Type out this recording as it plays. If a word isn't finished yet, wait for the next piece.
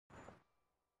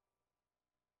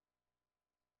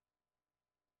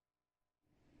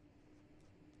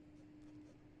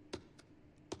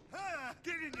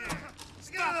Get in there!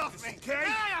 Stop off me, okay?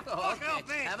 Oh,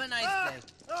 okay. Have a nice day.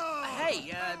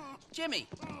 Hey, Jimmy,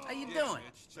 how you doing?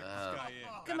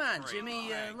 Come on,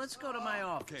 Jimmy, let's go to my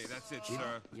office. Okay, that's it,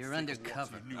 sir. You're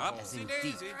undercover. As in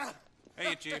deep.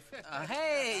 Hey, Chief.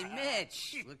 Hey,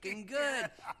 Mitch, looking good.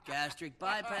 Gastric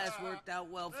bypass worked out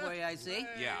well for you, I see.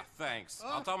 Yeah, thanks.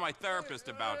 I'll tell my therapist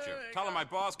about you. Tell him my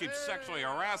boss keeps sexually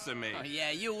harassing me. Oh,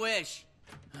 yeah, you wish.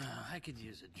 I could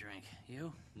use a drink.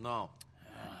 You? No.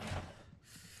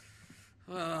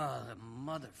 Oh, the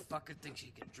motherfucker thinks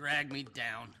he can drag me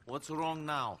down. What's wrong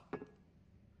now?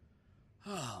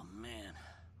 Oh, man.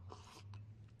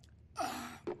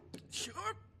 Sure.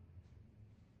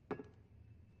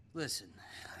 Listen,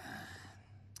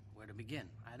 where to begin?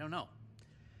 I don't know.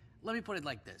 Let me put it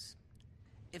like this.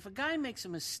 If a guy makes a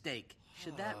mistake,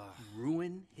 should that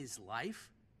ruin his life?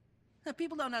 Now,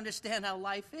 people don't understand how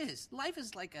life is. Life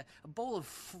is like a bowl of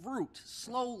fruit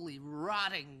slowly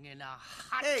rotting in a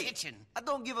hot kitchen. I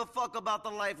don't give a fuck about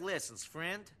the life lessons,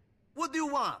 friend. What do you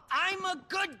want? I'm a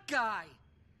good guy.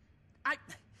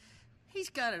 He's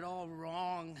got it all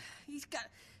wrong. He's got...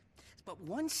 But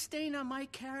one stain on my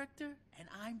character, and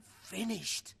I'm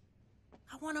finished.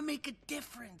 I want to make a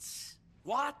difference.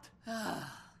 What?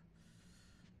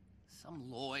 Some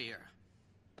lawyer.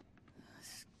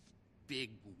 This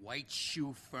big white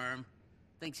shoe firm.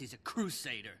 Thinks he's a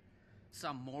crusader.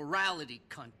 Some morality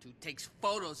cunt who takes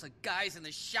photos of guys in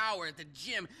the shower at the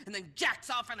gym and then jacks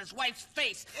off on his wife's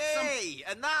face. Hey,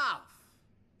 enough!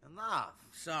 Enough.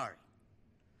 Sorry.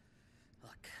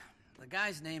 Look, the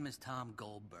guy's name is Tom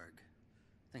Goldberg.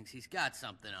 Thinks he's got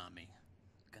something on me.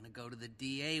 Gonna go to the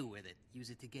DA with it. Use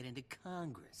it to get into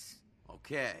Congress.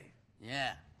 Okay.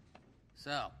 Yeah.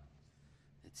 So,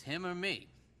 it's him or me.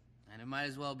 And it might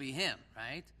as well be him,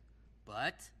 right?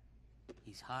 But,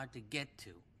 he's hard to get to.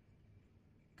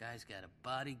 Guy's got a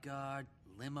bodyguard,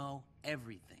 limo,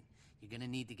 everything. You're gonna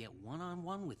need to get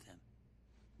one-on-one with him.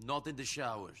 Not in the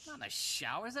showers. Not a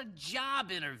shower, it's a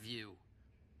job interview.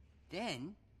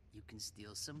 Then, you can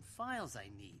steal some files I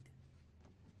need.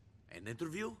 An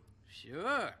interview?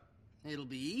 Sure. It'll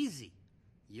be easy.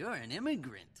 You're an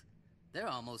immigrant. They're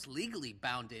almost legally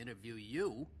bound to interview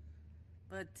you.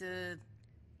 But,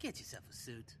 get yourself a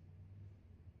suit.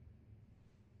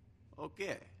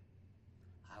 Okay.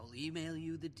 I will email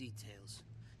you the details.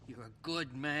 You're a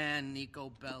good man,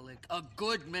 Nico Bellic. A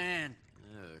good man.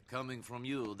 Coming from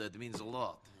you, that means a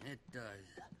lot. It does.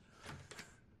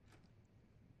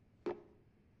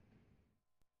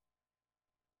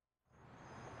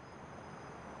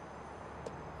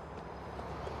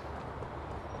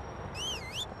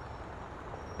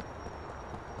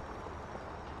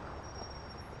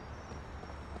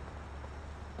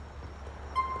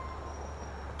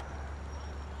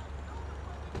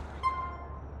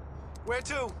 Where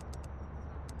to?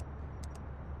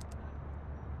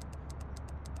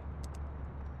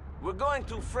 We're going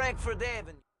to Frankfurt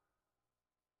Avenue.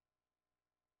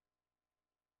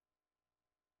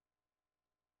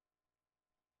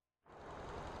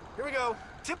 Here we go.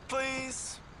 Tip,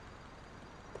 please.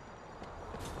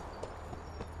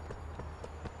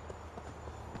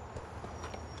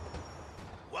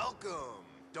 Welcome.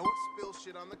 Don't spill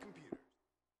shit on the computer.